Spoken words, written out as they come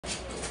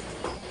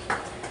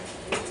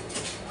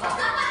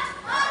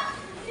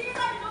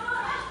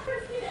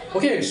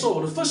Okay,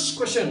 so the first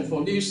question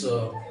for this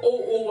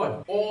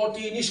 001,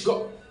 Ordinary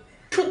got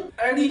Kurt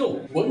Tay,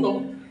 Wen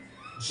Loong,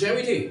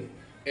 Jerry Tay,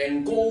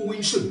 and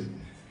Chun.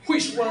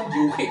 Which one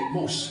you hate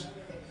most?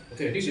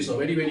 Okay, this is a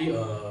very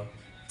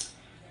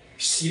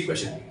silly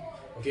question.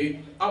 Okay,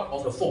 out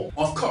of the four,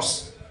 of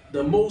course,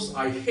 the most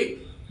I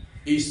hate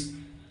is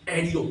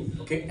Eddie Loong.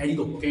 Okay, Eddie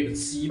Loong. Okay, the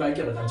西班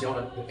牙的男教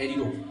人 Eddie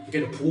Loong.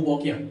 Okay, the 葡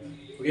萄匠.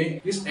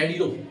 Okay, this Eddie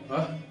Loong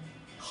啊，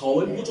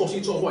好人不做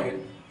戏做坏人。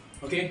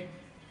Okay,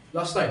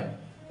 last time.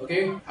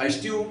 Okay, I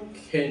still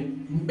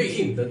can make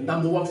him the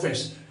 #1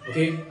 fans.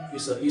 Okay,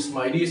 it's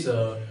my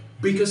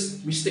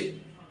biggest mistake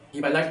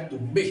in my life to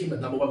make him the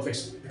 #1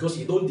 fans because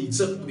he don't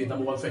deserve to be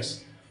 #1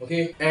 fans.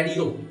 Okay, Eddie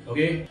Loong,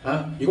 okay,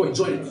 you go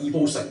enjoy the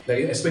evil side,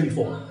 like I explained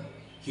before.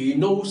 He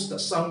knows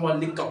that someone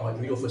leaked out my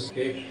video first,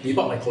 okay,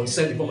 without my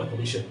consent, without my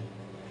permission.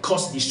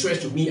 Cause distress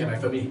to me and my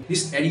family.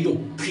 This Eddie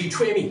Loong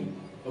betray me,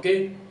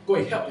 okay, go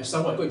and help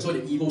someone, go enjoy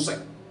the evil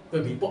side,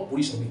 go and report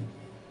police on me.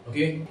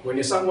 Okay,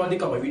 when there's someone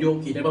leaked out my video,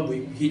 he never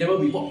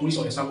report police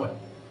on someone.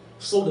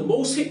 So the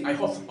most hate I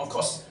have, of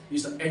course,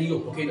 is the Eddie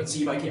Loong, okay, the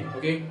西班牙,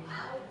 okay.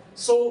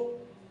 So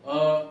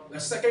the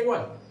second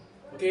one,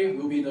 okay,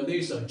 will be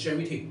this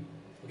Jerry Tay.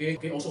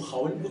 Okay, also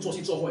好人不做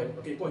戏做坏人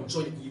 ，okay, go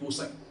enjoy the evil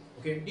side.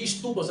 Okay,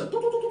 these two person,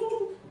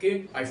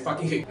 okay, I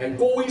fucking hate. And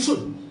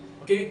Chun,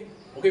 okay,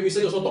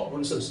 recently also talk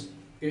nonsense.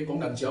 Okay, 講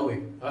人教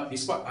會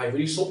despite I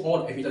already showed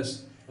all the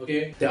evidence,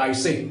 okay, that I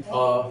say,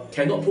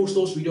 cannot post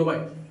those video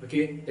right,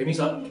 okay, that means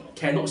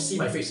cannot see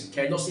my face,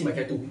 cannot see my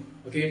tattoo,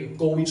 okay,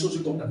 Chun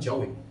是講人教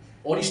會.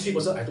 All these three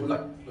person I don't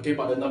like, okay,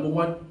 but the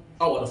 #1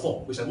 out of the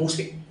four, which I most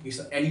hate, is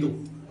the Eddie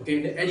Loong. Okay,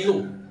 the Eddie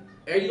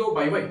Loong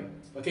by right,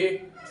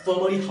 okay,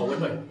 firmly 好人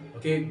right.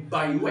 Okay,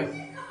 by right,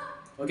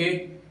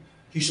 okay,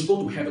 he should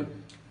go to heaven.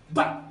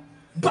 But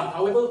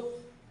however,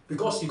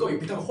 because he got to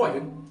become a 坏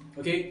人,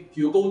 okay,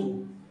 he will go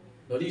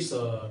to this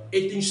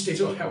 18th stage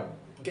of hell,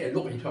 okay, and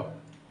look in hell,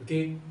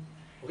 okay,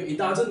 it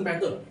doesn't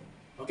matter,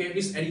 okay,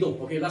 this Eddie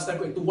Loong, okay, last time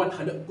go and do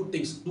 100 good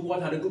things,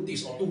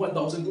 or do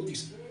 1,000 good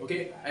things,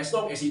 okay, as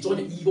long as he joined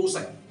the evil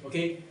side,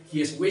 okay, he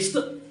has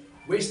wasted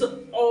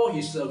all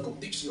his good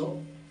deeds, you know,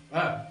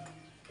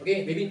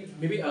 okay,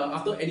 maybe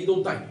after Eddie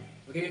Loong died.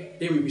 Okay,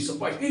 they will be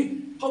surprised. Hey,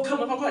 how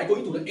come I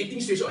going to the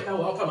 18th stage of hell?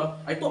 How come?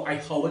 I thought I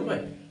好人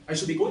right? I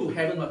should be going to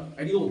heaven.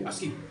 I didn't know what you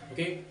asking.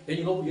 Okay, then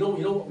you know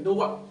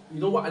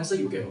what answer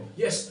you get.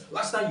 Yes,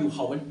 last time you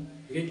好人.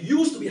 Okay, you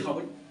used to be 好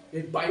人.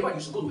 Okay, by right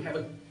you should go to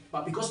heaven.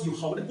 But because you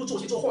好人不做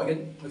戏做坏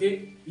人.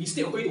 Okay,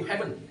 instead of going to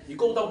heaven, you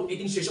go down to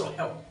 18th stage of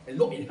hell and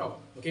look in hell.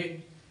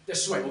 Okay,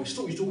 that's right. It's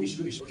true.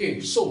 Okay,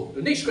 so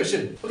the next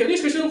question. Okay,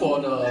 next question for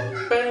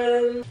the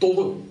Ben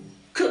Dover.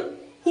 Kurt,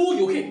 who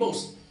you hate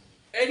most?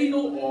 Eddie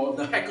Loong or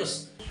the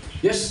hackers?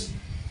 Yes.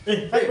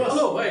 Hey,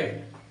 hello,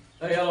 hey.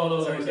 Hey, hello.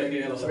 Sorry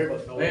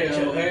about the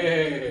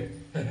Hey.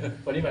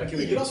 Funny man,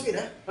 you lost weight,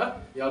 Huh?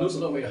 Yeah, I lose a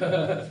lot of weight.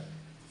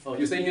 Oh,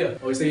 you staying here?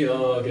 Oh, you staying here?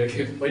 Oh,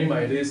 okay. Funny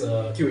my this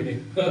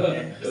Q&A.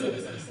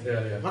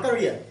 Yeah. Makan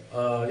already?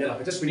 Yeah,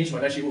 I just finished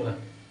my night shift work.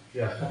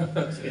 Yeah.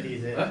 Security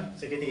is it?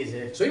 Security is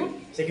it? Sorry, what?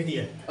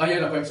 Security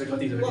Yeah, correct.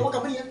 Security. What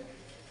company?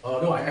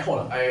 No, I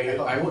hold.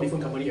 I work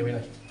different company every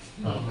night.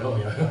 Yeah. Oh,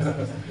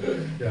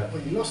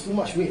 you lost too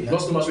much weight.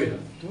 Lost too much weight.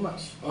 Too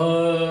much.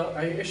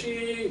 I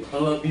actually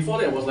before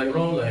that was like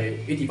around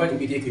like 85 to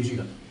 88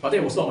 kg. But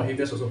that was not my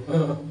heaviest also.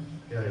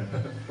 Yeah.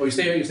 Oh, you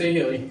stay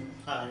here only?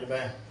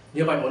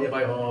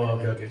 Nearby. Oh,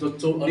 okay.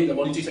 So early in the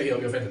morning, just here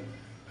with your friend.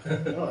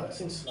 No,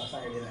 since last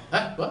time already.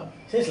 What?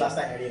 Since last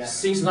time already.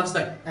 Since last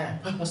night?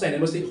 Last night I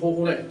never stay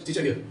whole night. Just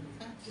here.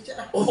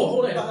 Oh,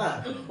 whole night.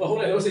 Whole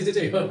night never stay just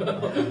here.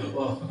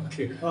 Oh,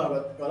 okay. Oh,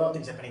 but a lot of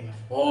things happening.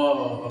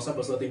 Oh, some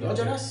personal thing. Want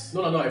to join us?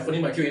 No, I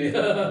finished my Q&A.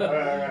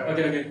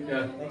 Okay.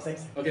 Yeah.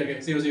 Thanks.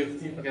 Okay. See you.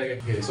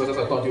 Okay. So that's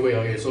I thought you wait.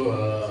 Okay. So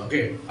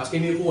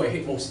asking me who I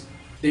hate most.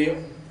 They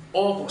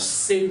all got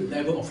same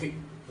level of hate.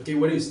 Okay,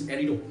 whether it's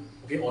Eddie Loong,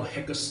 okay, or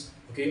hackers.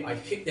 Okay, I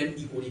hate them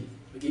equally.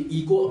 Okay,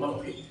 equal amount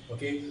of hate.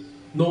 Okay,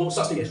 no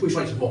such thing as which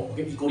one is more.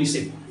 Okay, equally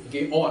same.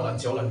 Okay, all are 懒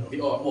教人. Okay,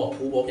 all are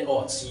葡萄匠,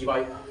 all are 奇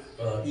歪,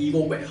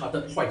 evil,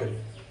 bad-hearted, 坏人.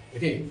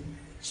 Okay,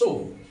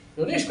 so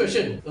the next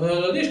question.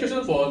 Next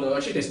question for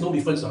actually there's no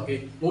difference.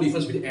 Okay, no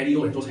difference between Eddie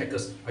Loong and those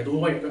hackers. I don't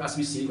know why you ask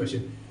me silly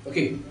question.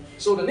 Okay,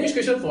 so the next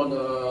question for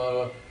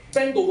the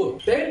Ben Dover.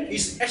 Then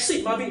is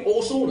Aximavin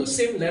also the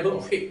same level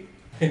of hate?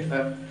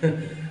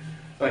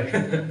 Right.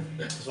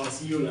 Just want to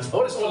see you lah.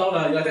 Oh, that's all now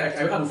lah. Yeah,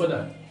 I hard to find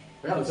lah.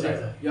 Very hard to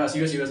find. Yeah,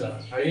 serious lah.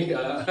 I think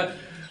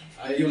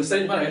you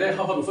send one like that,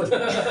 how hard to find?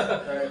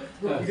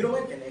 If you don't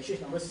mind, can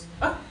exchange numbers?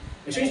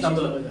 Exchange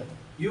number.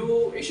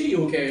 You can.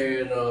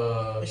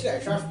 Actually,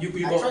 I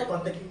tried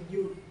contacting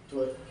you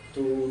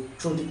through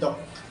TikTok,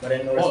 but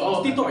then no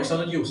response. TikTok I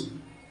seldom use.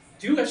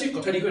 Do you actually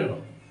got Telegram or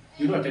not?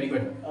 You don't have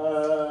Telegram?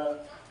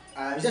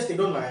 It's just they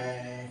don't my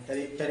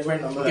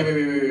Telegram number.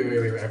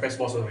 Okay, wait. I press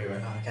pause. Wait.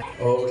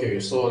 Okay,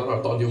 so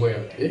I thought you were.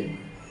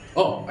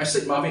 Oh,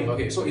 Aximavin.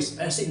 Okay, so is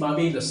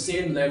Aximavin the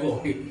same level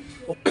of hate?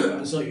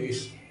 Answer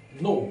is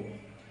no.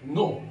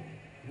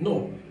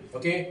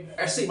 Okay,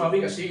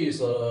 Aximavin actually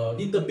is a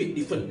little bit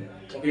different.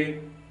 Okay,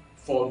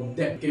 from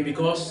them, okay,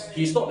 because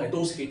he's not like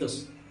those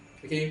haters,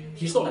 okay,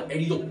 he's not like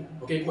Eddie Loong,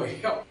 okay, who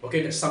help,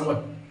 okay, that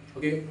someone,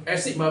 okay,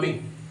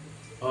 Aximavin,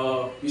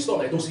 he's not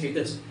like those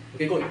haters,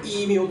 okay, go and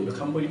email to the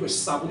company, go and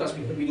sabotage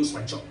me, let me lose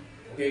my job,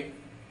 okay,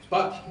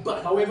 but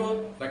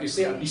however, like I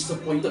say, I'm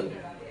disappointed,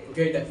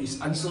 okay, that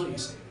his answer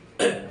is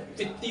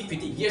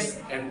 50-50,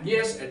 yes and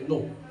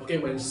no, okay,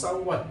 when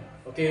someone,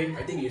 okay,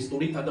 I think it's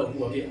Tony Thunder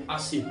who, okay,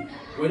 asked him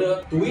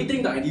whether, do we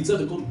think that I deserve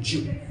to go to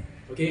jail?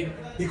 Okay,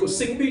 he could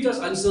simply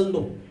just answer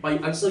no, but he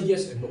answered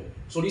yes and no.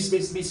 So this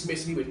makes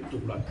me very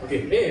dulan.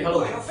 Okay, hey,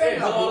 hello. Oh,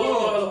 hey,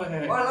 hello.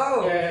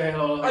 Hello. Hey,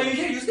 hello. Oh,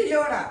 you stay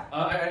here, nah?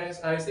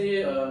 I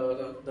stay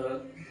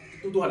the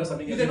 200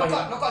 something. You the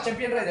knockout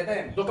champion, right, that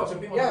time? Knockout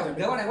champion. Yeah,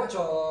 that one I watched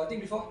your thing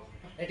before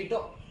at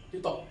TikTok.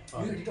 TikTok.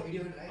 You TikTok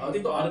video, right?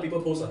 TikTok other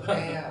people post.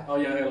 Yeah. Oh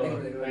yeah, hello.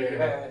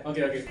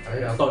 Okay.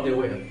 I thought they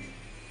were.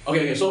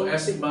 Okay. So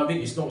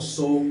Aximavin is not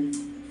so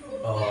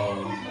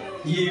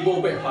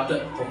evil, bad-hearted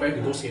compared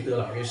to those haters.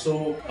 Okay,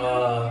 so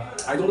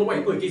I don't know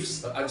why he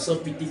gives an answer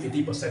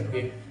 50-50%.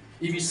 Okay,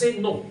 if he say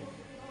no,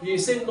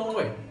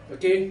 right?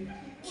 Okay,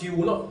 he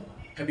will not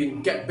have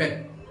been get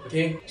banned.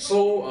 Okay,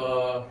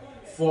 so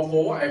for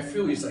what I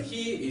feel is that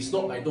he is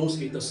not like those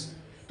haters.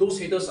 Those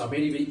haters are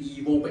very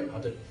evil,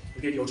 bad-hearted.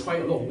 Okay, they'll try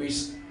a lot of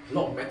ways, a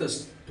lot of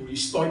methods to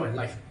destroy my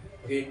life.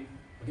 Okay,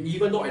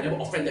 even though I never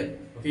offend them.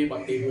 Okay,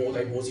 but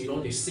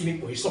they see me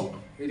play song.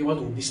 They want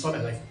to destroy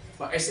my life.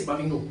 But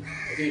Aximavin no.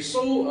 Okay,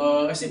 so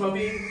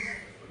Aximavin,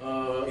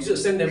 is it the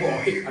same level of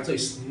hate? Answer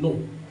is no.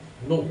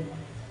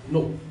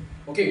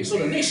 Okay, so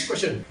the next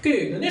question.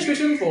 Okay, the next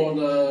question for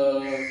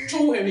the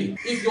Joe Henry.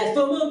 If your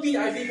former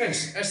VIP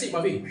fans,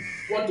 Aximavin,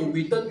 want to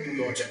return to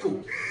your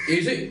Jakku,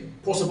 is it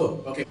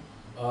possible? Okay.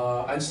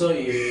 Answer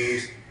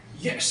is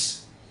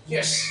yes.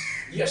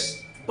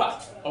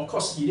 But of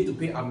course, he need to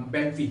pay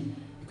unbanned fee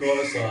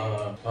because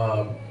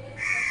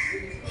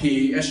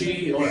he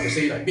actually, like I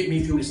say, like made me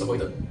feel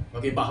disappointed.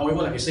 Okay, but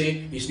however, like I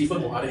say, he's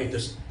different from other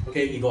haters.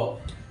 Okay, he got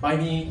buy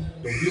me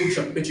the real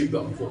championship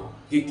belt before.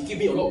 He give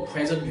me a lot of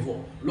present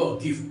before, a lot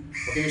of gift.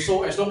 Okay,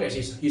 so as long as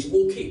he's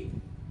okay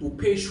to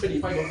pay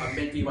 $25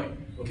 unbanned fee, right?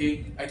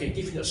 Okay, I can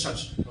give him a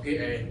chance. Okay,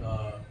 and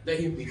let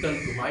him return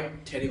to my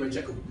Telegram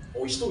Jakku.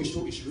 Oh, it's true.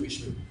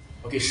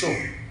 Okay, so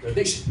the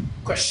next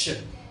question.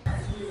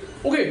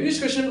 Okay, this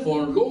question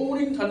for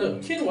Rolling Thunder.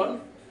 Tianwan,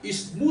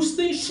 is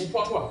Muslim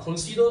Supatra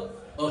considered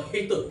a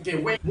hater?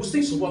 Okay, when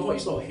Muslim Supatra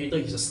is not a hater,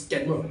 he's a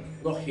scammer,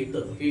 not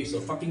hater. Okay, it's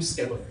a fucking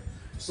scammer.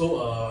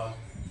 So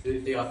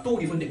they are two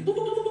different things.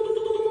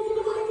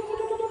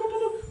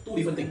 Two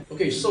different things.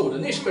 Okay, so the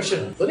next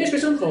question. The next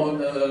question for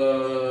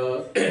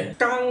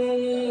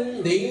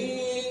Gang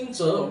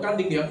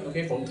Lingliang,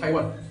 okay, from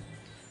Taiwan.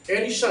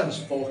 Any chance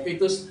for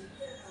haters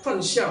放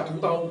下屠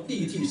刀，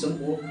立替生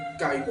活，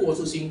改过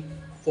自新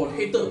for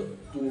hater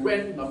to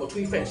rent number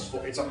 3 fans,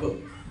 for example.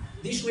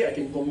 This way I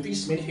can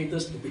convince many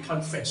haters to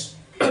become fans.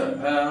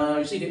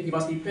 You see, it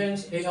must depend.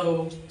 Hey,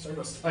 hello. Sorry,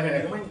 boss.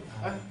 Hey.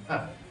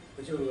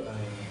 Could you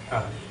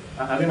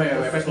I mean my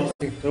best friend.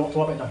 Throw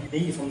up at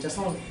They from just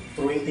now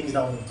throwing things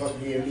down because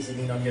we already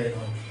sitting down here.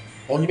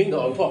 Oh, you mean the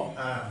on top?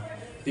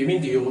 You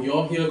mean you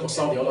all here got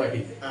sound, they all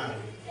already?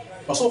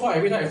 But so far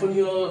every time I phone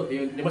here,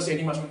 they never say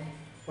anything much.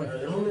 I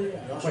don't know.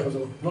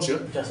 Not sure.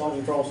 Just now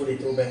in front also they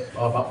throw back.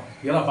 But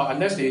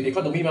unless they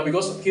come to me,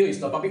 because here is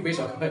the public place.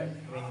 I mean,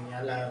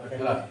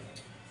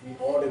 we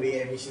all the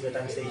way every single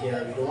time stay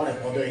here. We don't want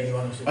to bother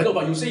anyone also. I know,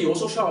 but you say you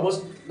also shout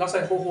us last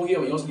time whole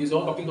here. You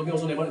all talking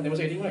also never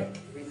say anything, right?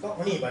 We talk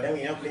only, but then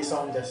we never play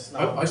song just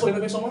now. I saw never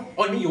play song, huh?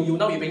 Oh, you mean you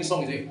now you playing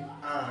song, is it?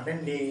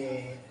 Then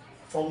they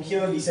from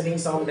here listening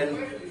sound, then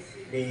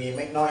they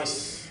make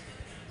noise.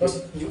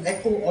 Because you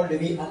echo all the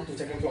way up to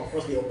second floor. Of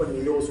course, they open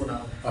window also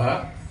now.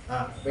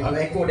 When you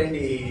echo, then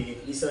they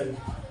listen.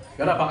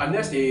 Yeah, but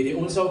unless they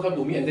own self come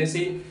to me and then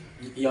say,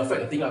 it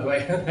affect the thing,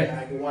 right?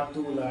 I don't want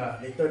to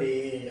later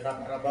they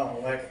rub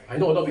or what. I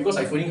know, because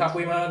I filling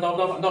halfway, now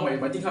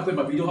my thing halfway,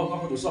 my video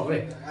how to stop,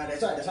 right?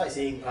 That's why I'm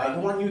saying, I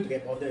don't want you to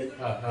get bothered.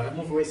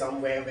 Move away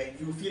somewhere where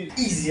you feel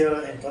easier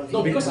and convenient.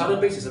 No, because other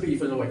place is a bit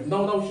different, right?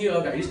 Now here,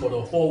 at least for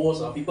the 4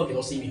 walls, people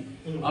cannot see me.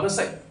 Other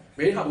side,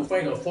 very hard to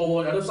find the 4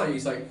 walls. Other side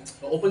is like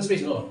open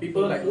space,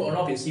 people like walk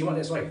around can see one,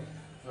 that's why.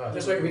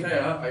 That's why every time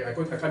I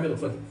come here to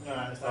film.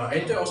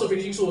 And also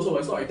finishing soon also.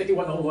 It's not I take it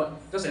 1 hour what.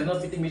 Just another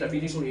 15 minutes I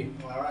finish soon.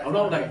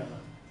 Now like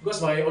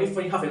because my only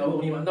finish half an hour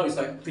only. Now it's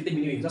like 15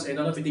 minutes. Just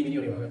another 15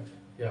 minutes only.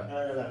 Yeah.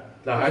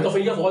 I not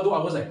finish for 2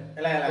 hours.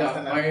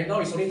 Now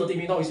it's only 30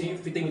 minutes. Now it's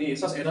 15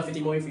 minutes. Just another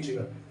 15 more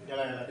finishing.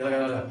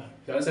 Yeah.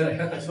 You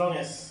understand? As long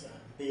as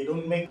they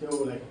don't make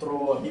you like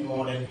throw a bit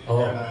more than.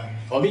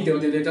 I mean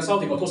they just how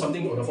they got throw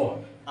something on the floor.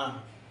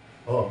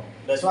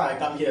 That's why I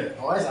come here.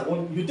 Otherwise I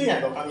won't. You think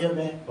I got come here,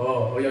 man?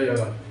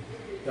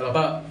 Yeah.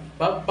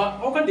 But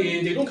how come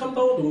they don't come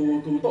down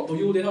to talk to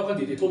you? Then how come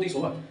they throw things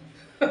over?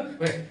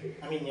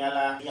 I mean,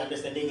 the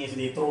understanding is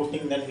they throw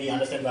things, then we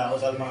understand by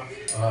ourselves.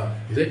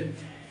 Is it?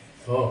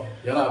 But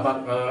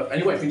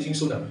anyway, finishing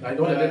soon. I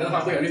don't know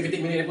halfway, every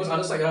 15 minutes, because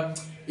other side,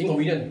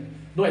 inconvenient.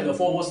 No, at the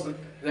 4 walls,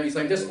 Like it's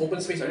like just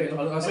open space, right?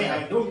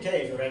 I don't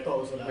care if you record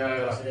also lah.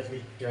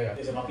 Seriously.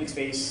 There's a public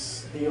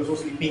space. They also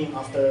sleeping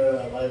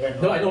after whatever.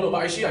 No, I know,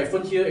 but actually I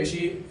film here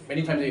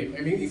many times.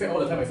 I mean, in fact,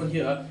 all the time I film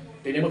here,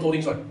 they never told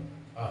things one.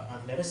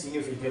 I've never seen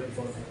you film here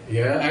before.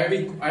 Yeah, I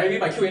read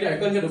my Q&A. I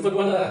come here to film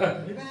one.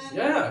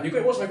 Yeah, you go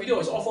and watch my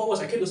video. It's all 4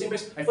 hours. I came to the same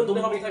place. I filmed don't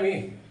know how many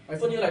times. I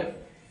filmed here like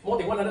more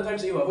than 100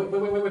 times. Wait,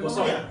 got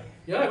sound.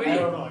 Yeah, really. I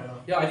don't know.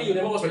 Yeah, I think you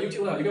never watch my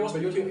YouTube lah. You can watch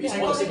my YouTube. It's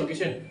all the same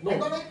location.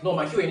 No,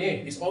 my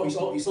Q&A is all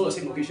the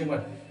same location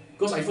one.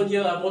 Because I filmed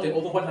here more than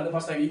over 100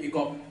 past time. It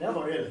got.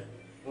 Never for real.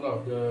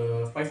 No,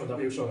 the 5 from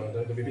W shot,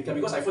 the baby car.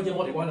 Because I filmed here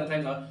more than 100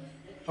 times.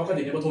 How come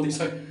they never told this?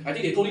 I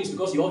think they told this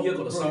because you all here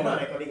got the sound. You're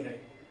not recording, right?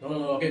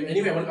 No. Okay.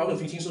 Anyway, I want to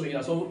finish soon.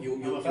 So you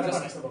I'm a Farrer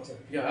Park national boxer.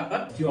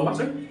 Yeah. You are what,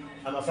 sorry?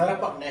 I'm a Farrer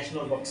Park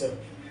national boxer.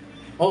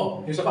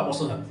 Oh, you're a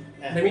boxer, huh?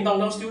 Yeah. That means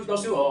now still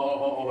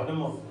or what? No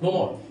more. No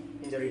more.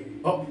 Injury.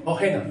 Oh,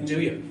 hand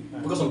injury.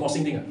 Because of the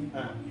boxing thing.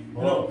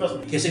 No, because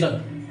of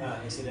accident.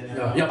 Accident.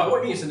 Yeah, but what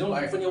I mean is,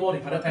 I filmed here more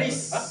than 100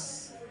 times.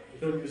 Please,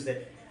 don't use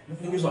that.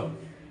 Don't use what?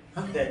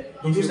 That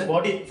Don't if use you that?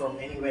 bought it from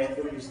anywhere,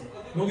 don't use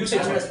that. Don't use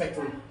it as what?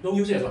 Unrespectful. Don't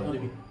use it as what? What do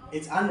you mean?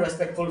 It's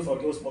unrespectful for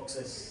those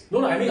boxers.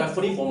 No, I mean I'm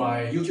filming for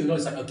my YouTube.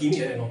 It's like a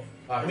gimmick,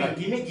 I mean,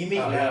 gimmick,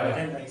 but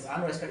then it's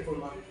unrespectful,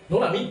 man.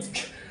 No, I mean,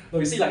 no,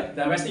 you see, like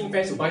the wrestling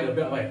fans who buy the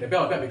belt, right? The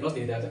belt because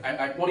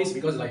I bought this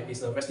because like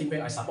it's a wrestling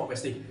fan. I support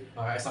wrestling.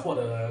 I support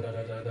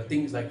the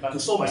things like to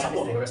show my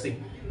support for the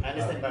wrestling. I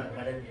understand, but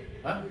then.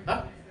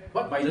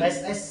 What? By the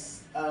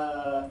as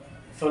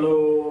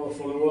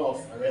follower of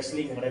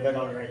wrestling or whatever,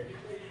 not right?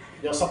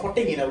 You're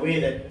supporting in a way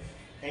that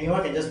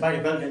anyone can just buy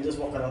the belt and just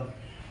walk around.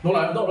 No,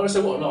 not say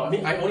what. No, I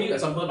mean I only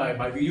example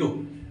my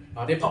video.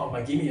 They're part of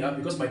my gimmick,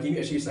 because my gimmick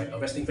actually is like a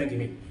wrestling fan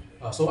gimmick.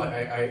 So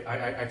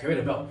I carry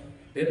the belt.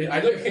 I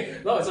don't.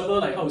 Now example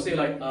like how to say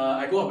like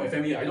I go out with my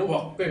family. I don't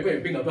walk go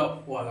and bring the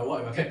belt. What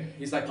if I can?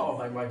 It's like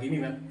part of my gimmick,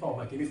 man. Part of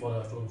my gimmick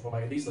for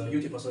my this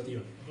YouTube personality.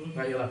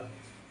 Right here lah.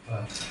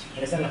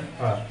 Understand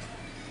lah.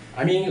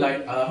 I mean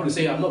like how to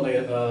say I'm not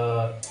like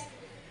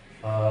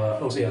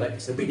how to say like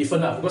it's a bit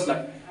different lah because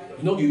like.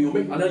 You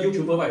make other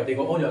YouTuber, right? They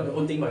got all their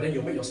own thing, right? Then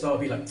you make your style a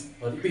bit like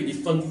a bit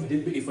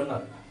different lah.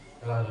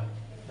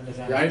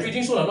 Yeah, I'm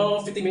finishing soon.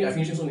 Now 15 minutes, I'm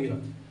finishing soon.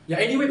 Yeah,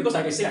 anyway, because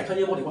like I say, I can't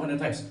hear more than 100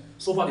 times.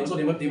 So far, they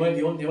won't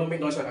make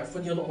noise. Like I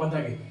can't hear not one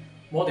time.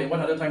 More than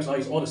 100 times now,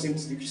 it's all the same.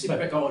 You see my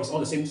background, it's all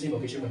the same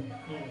location.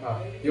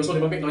 They also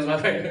never make noise. Right?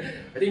 I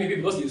think maybe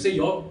because you say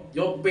you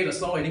play the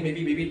sound, I think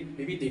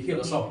maybe they hear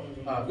the sound.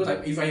 Because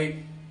I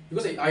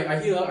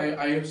hear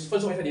first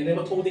of all they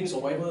never told things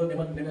or whatever,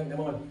 never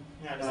one.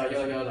 Yeah.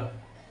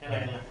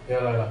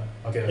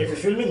 Okay. If you're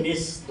filming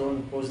this,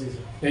 don't post this.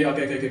 Yeah.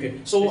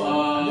 Okay. So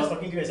I'm just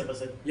talking to you as a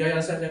person. Yeah.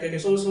 Okay.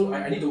 So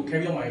I need to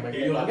carry on my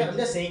video. I'm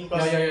just saying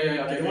because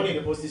Yeah. I don't want you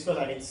to post this because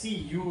I can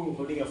see you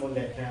holding your phone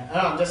there.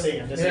 I'm just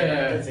saying.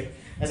 Yeah.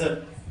 As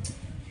a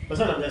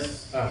person, I'm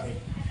just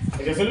saying.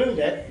 If you're filming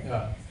that,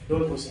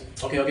 don't post it.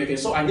 Okay.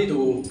 So I need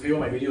to carry on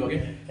my video.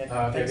 Okay.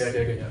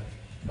 Okay. Yeah.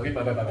 Okay,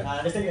 bye.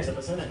 I understand you as a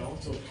person and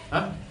also.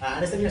 I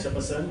understand you as a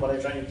person, what I'm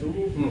trying to do.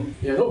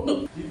 Yeah,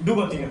 no. Do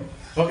one thing.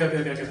 Okay,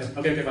 bye. Yeah,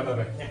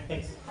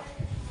 thanks.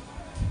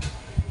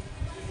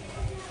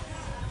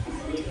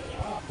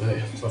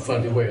 什么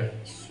饭就会了，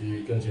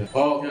去跟前。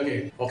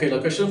Okay. The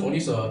question for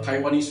this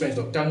Taiwanese friend,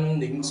 Gan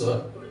Ling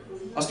Zhe,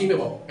 asking me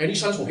about any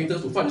chance for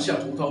haters to 犯下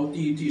屠刀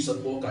地神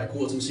波改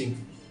过自新。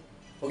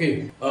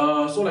Okay.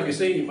 So like I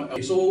say,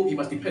 so it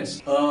must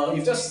depends.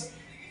 If just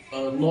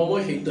a normal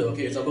hater,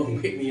 okay, example who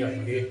hate me, right,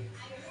 okay,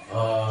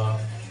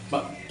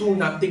 but do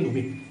nothing to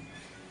me,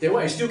 then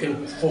I still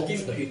can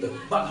forgive the hater.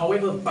 But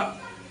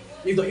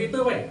if the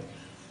hater, right,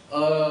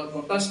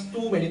 does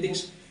too many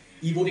things,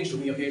 evil things to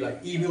me, okay,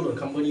 like email the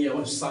company, I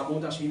want to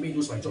sabotage me, make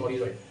lose my job, all this,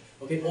 right,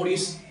 okay, all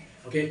this,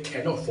 okay,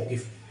 cannot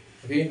forgive,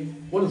 okay,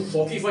 want to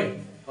forgive, right,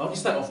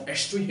 this type of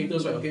extreme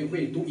haters, right, okay,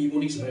 wait, do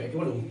evil things, right, okay, if you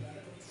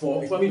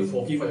want me to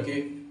forgive, right,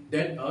 okay,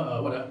 then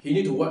he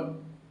need to what?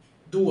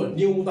 Do a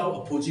kneel down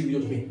apology video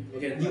to me,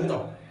 okay, kneel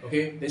down,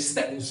 okay, then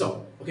step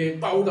himself, okay,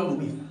 bow down to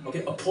me,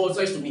 okay,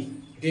 apologize to me,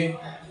 okay,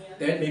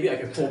 then maybe I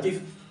can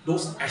forgive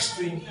those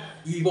extreme,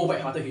 evil,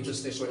 white-hearted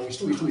haters. That's right, it's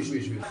true.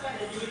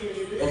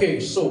 Okay,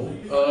 so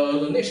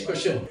the next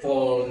question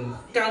from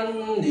Gan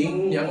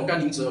Ling Yang or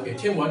Gan Ling Zhe, okay,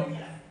 Tianwan,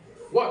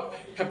 what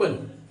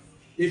happened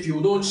if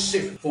you don't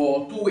shave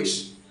for 2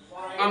 weeks?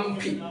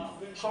 Armpit,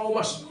 how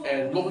much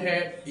and long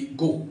hair it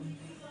go?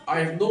 I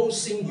have no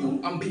seen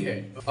you armpit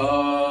hair.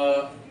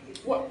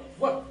 What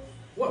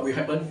will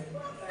happen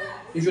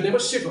if you never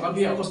shave your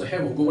armpit hair? Of course the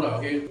hair will go,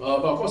 okay.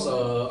 But of course,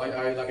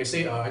 I like I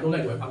say, I don't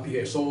like to have armpit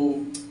hair,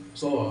 so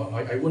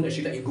I won't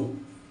actually let it go.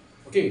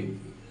 Okay.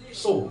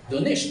 So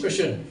the next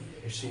question,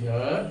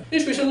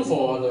 next question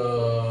for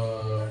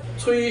the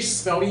Chui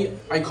Smelly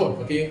icon.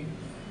 Okay,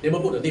 never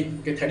put the name.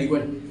 Okay,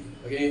 Telegram.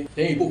 Okay,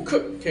 then you put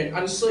Kurt can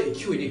answer a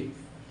Q&A.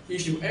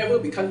 If you ever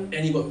become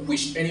animal,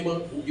 which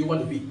animal would you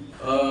want to be?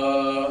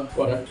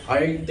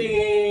 I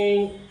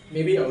think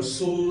maybe I'll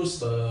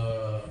choose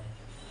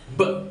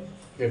bird.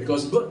 Okay,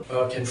 because bird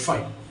can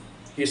fight.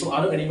 Okay, so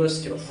other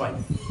animals cannot fight.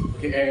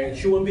 Okay, and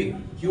human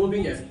being human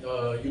being have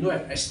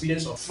have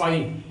experience of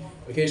flying.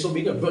 Okay, so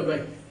being a bird,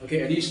 right?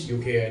 Okay, at least you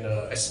can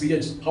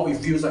experience how it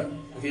feels like.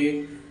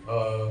 Okay,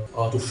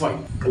 to fly.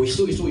 Oh, it's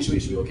true.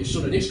 Okay,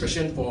 so the next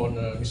question for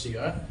let me see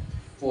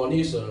for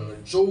this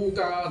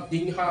Joga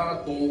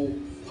Dinha Do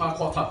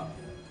Pakota.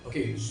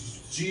 Okay,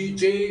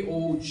 Jogadin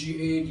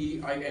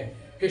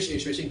HA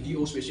spacing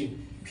DO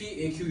spacing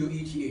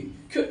PAQUETA.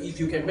 Kurt, if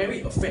you can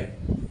marry a fan,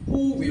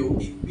 who will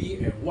it be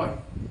and why?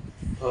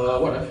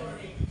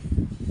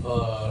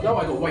 Now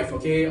I got wife,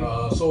 okay,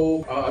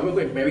 so I will go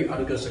and marry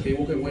other girls, okay,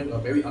 we'll go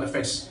and marry other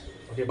fans,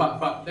 okay,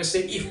 but let's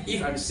say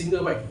if I'm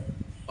single, right,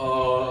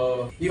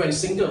 if I'm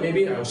single,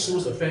 maybe I'll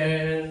choose a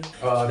fan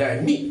that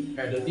I meet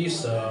at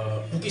this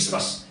Bugis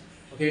Plus,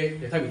 okay,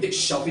 that time we take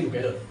selfie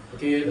together,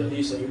 okay,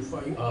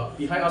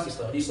 behind us is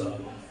this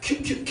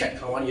cute cat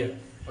kawan here,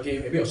 okay,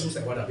 maybe I'll choose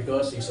that one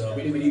because it's a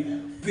really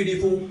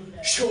beautiful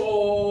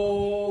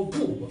show,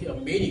 okay,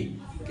 amazing,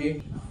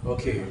 okay.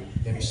 Okay,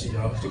 let me see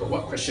now. Still got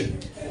what question?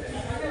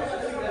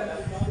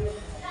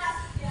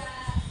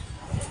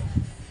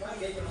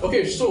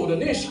 Okay, so the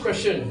next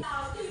question.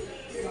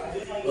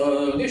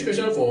 Next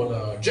question for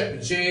the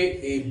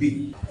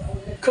JAB.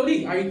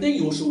 Curly, I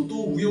think you should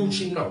do real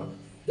gym now.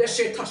 Let's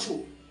say touch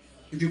wood.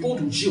 If you go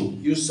to gym,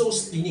 you're so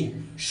skinny,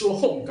 so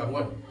home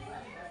one.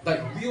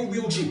 Like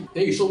real gym.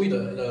 Then you show me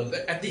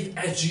the active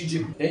SG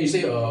gym. Then you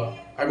say,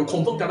 I will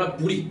confirm kena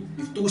bully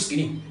if too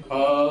skinny.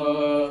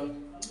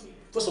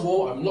 First of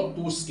all, I'm not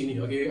too skinny,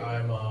 okay?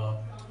 I'm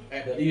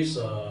at this,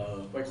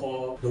 what I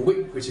call the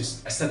weight, which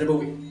is acceptable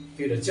weight.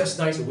 Okay, the just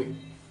nice weight.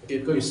 Okay,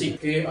 because you see,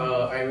 okay,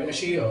 I'm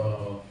actually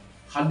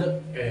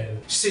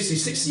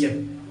 166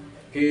 cm.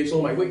 Okay,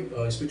 so my weight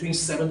is between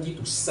 70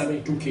 to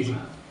 72 kg.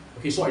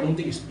 Okay, so I don't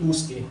think it's too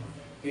skinny.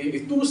 Okay,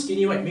 if too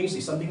skinny, right, means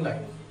it's something like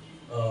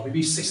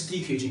maybe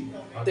 60 kg.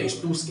 That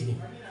is too skinny.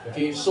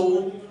 Okay,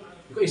 so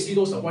because you see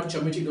those one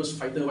championship, those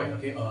fighters, right?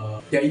 Okay,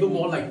 they're even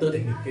more lighter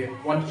than me. Okay,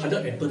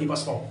 130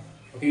 plus pounds.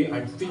 Okay,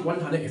 I'm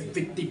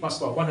 150 plus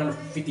pounds,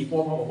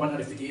 154 pounds or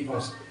 158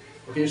 pounds.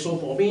 Okay, so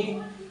for me,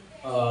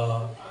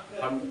 I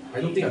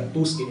don't think I'm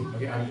too skinny.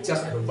 Okay, I'm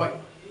just at the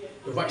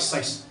right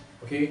size.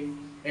 Okay,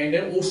 and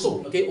then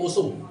also,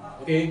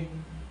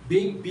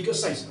 being bigger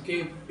size.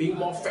 Okay, being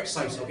more fat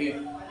size. Okay,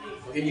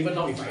 even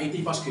now if I'm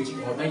 80 plus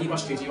kg or 90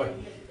 plus kg, right?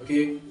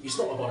 Okay, it's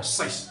not about the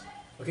size.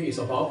 Okay, it's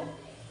about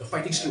the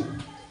fighting skill.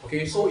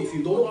 Okay, so if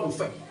you don't know how to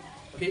fight,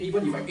 okay,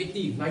 even if I'm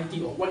 80,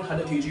 90 or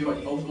 100 kg,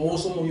 right,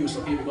 also no use,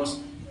 okay, because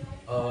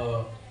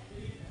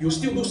you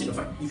still lose in the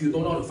fight if you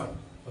don't know how to fight,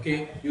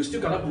 okay, you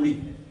still cannot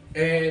bully.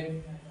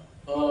 And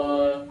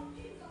the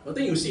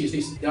thing you see is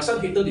this, there are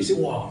some haters, they say,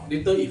 wow,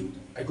 later if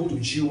I go to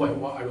jail, right,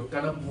 I will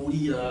cannot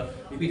bully,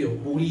 maybe they will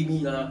bully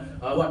me, later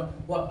my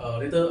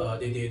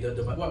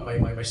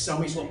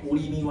cellmates will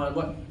bully me,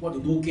 what to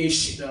do gay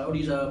shit, all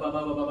these,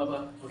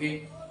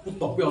 okay, 不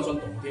懂不要装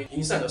懂 okay.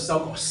 Inside the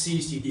cell got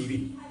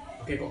CCTV,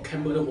 okay, got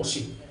camera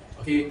watching,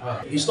 okay.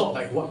 It's not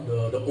like what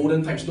the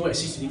olden times, don't have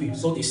CCTV,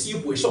 so they see you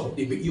buay shot,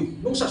 they beat you,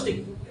 no such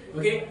thing,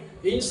 okay.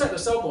 Inside the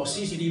cell got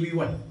CCTV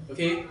one,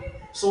 okay.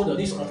 So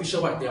this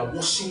official, right, they are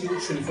watching you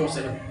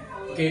 24/7,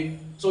 okay.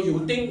 So you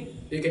think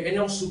they can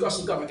anyhow suka,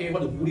 okay,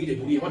 want to bully, they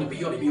bully, want to beat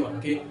you, they beat you,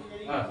 okay.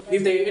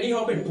 If they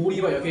anyhow can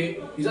bully, right,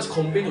 okay, you just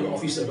complain to the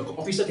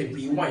officer can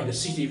rewind the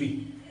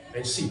CCTV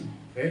and see,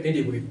 okay, then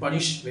they will be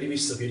punished very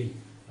severely.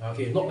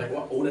 Okay, not like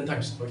what olden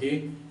times,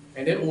 okay?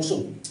 And then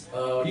also,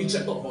 you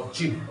just talk about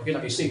gym, okay,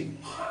 like I say,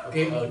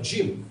 okay,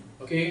 gym,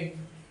 okay,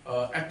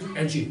 active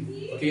engine,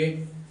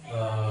 okay,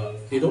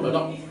 they don't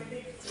allow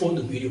phone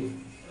to video.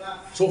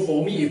 So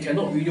for me, if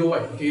cannot video,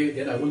 right, okay,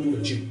 then I won't do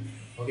the gym,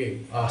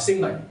 okay?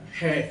 Same like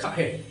cut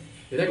hair.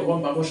 Then I got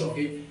one barber shop,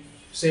 okay,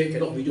 say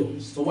cannot video.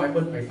 So what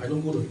happened? I don't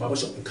go to the barber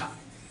shop to cut.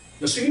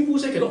 The swimming pool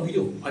say cannot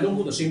video. I don't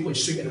go to the swimming pool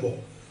and swim anymore.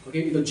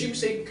 Okay, if the gym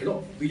say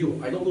cannot video,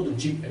 I don't go to the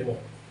gym anymore.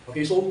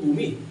 Okay, so to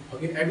me,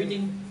 okay,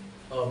 everything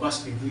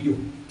must be video.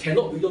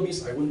 Cannot video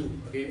means I won't do.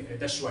 Okay, and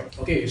that's right.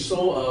 Okay,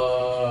 so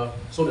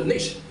the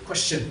next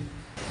question.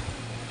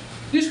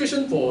 This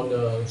question for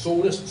the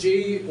Jonas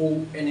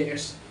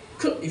JONAS.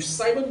 Kurt, if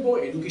Simon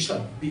Boy and Lucky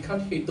Chan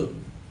become haters,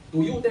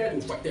 do you dare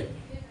to fight them?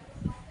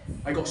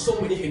 I got so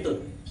many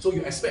haters, so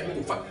you expect me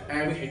to fight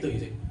every hater,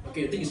 is it?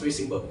 Okay, the thing is very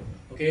simple.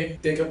 Okay,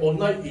 they can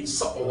online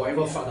insult or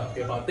whatever fun.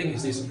 Okay, but the thing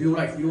is this real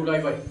life,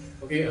 right?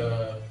 Okay,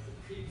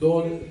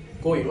 don't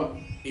go in what?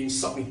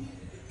 Insult me.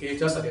 Okay,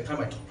 just like the time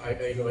my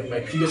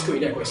previous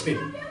career I got explain.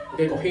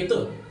 Okay, got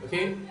hater.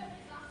 Okay,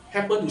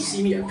 happened to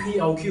see me at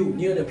PLQ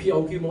near the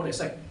PLQ mall that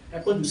side.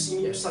 Happened to see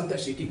me at Suntec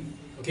City.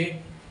 Okay,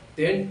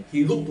 then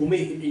he looked to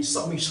me, he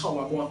insult me, chao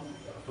ma guan.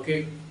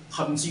 Okay,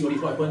 hamji what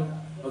happened?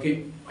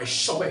 Okay, I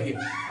shot at him.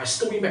 I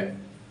stole him back.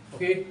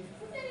 Okay,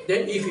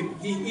 then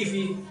if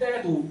he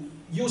dare to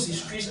use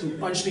his fist to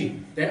punch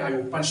me, then I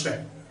will punch back.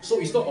 So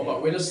it's not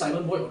about whether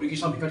Simon Boy or Ricky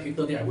Chan become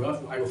hater, then I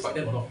will fight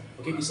them or not.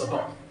 Okay, it's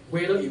about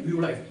whether in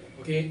real life,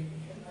 okay,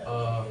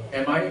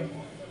 am I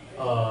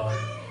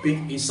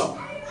being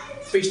insulted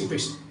face to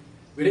face?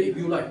 Whether in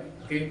real life,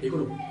 Okay, they're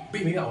going to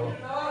beat me out.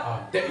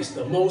 That is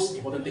the most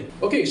important thing.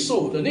 Okay,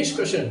 so the next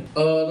question.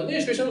 The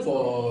next question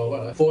for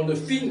what? For the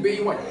Fin Wei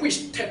White,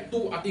 which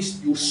tattoo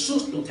artist you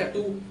choose to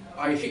tattoo?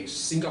 I hate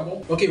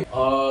Singapore. Okay,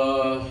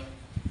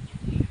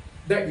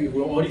 that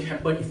will already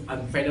happen if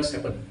unfairness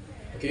happen.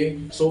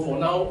 Okay, so for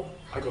now,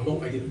 I got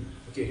no idea.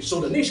 Okay, so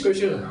the next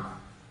question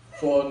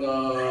for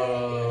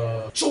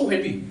Joe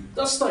Henry.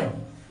 Last time,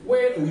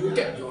 where do you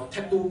get your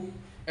tattoo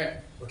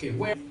at? Okay,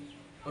 where?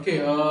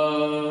 Okay,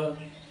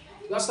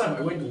 last time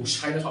I went to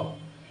Chinatown,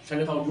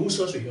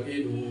 Street,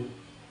 okay, to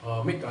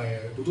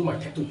do my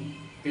tattoo.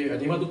 Okay, I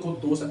didn't want to go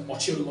to those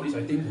Orchard, all these.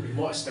 I think will be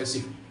more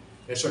expensive.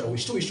 That's right.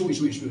 It's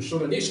true. So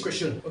the next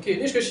question. Okay,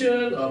 next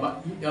question.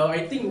 But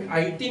I think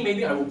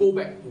maybe I will go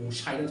back to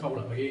Chinatown,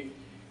 okay,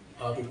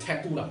 to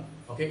tattoo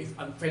okay, if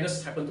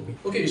unfairness happen to me.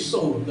 Okay,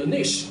 so the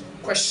next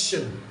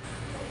question.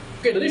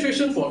 Okay, the next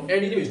question for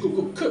anything is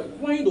good. Kurt,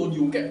 why don't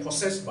you get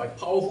possessed by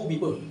powerful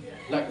people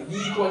like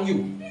Lee Kuan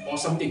Yew or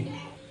something?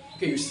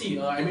 Okay, you see,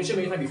 I mentioned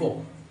many times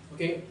before.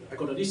 Okay, I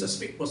got this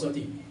split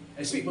personality.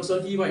 And split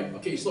personality, right?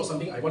 Okay, it's not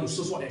something I want to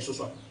choose one and choose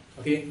one.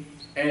 Okay,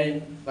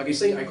 and like I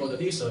say, I got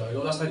this,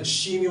 last time the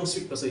Shimio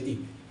split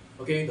personality.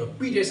 Okay, the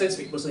BDSM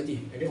split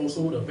personality, and then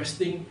also the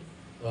wrestling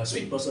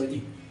split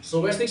personality.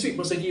 So wrestling split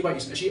personality, right,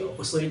 is actually a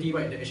personality,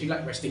 right, that actually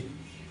like wrestling.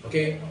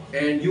 Okay,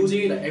 and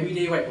usually like every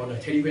day, right, on the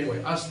Telegram,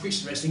 where I ask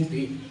which wrestling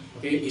day,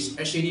 okay, it's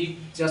actually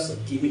just a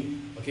gimmick.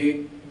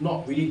 Okay,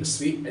 not really the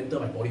spirit enter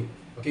my body.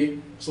 Okay,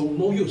 so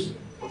no use.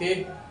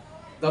 Okay,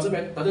 doesn't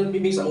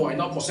mean that, oh, I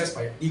now possessed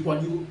by Lee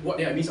Kuan Yew. What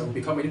then I mean I will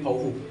become very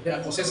powerful. Then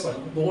I possessed by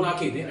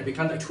Monarchy, then I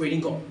become like trading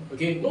god.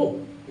 Okay,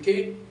 no.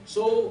 Okay,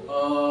 so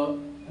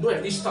don't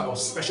have this type of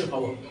special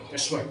power.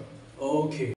 That's right. Okay.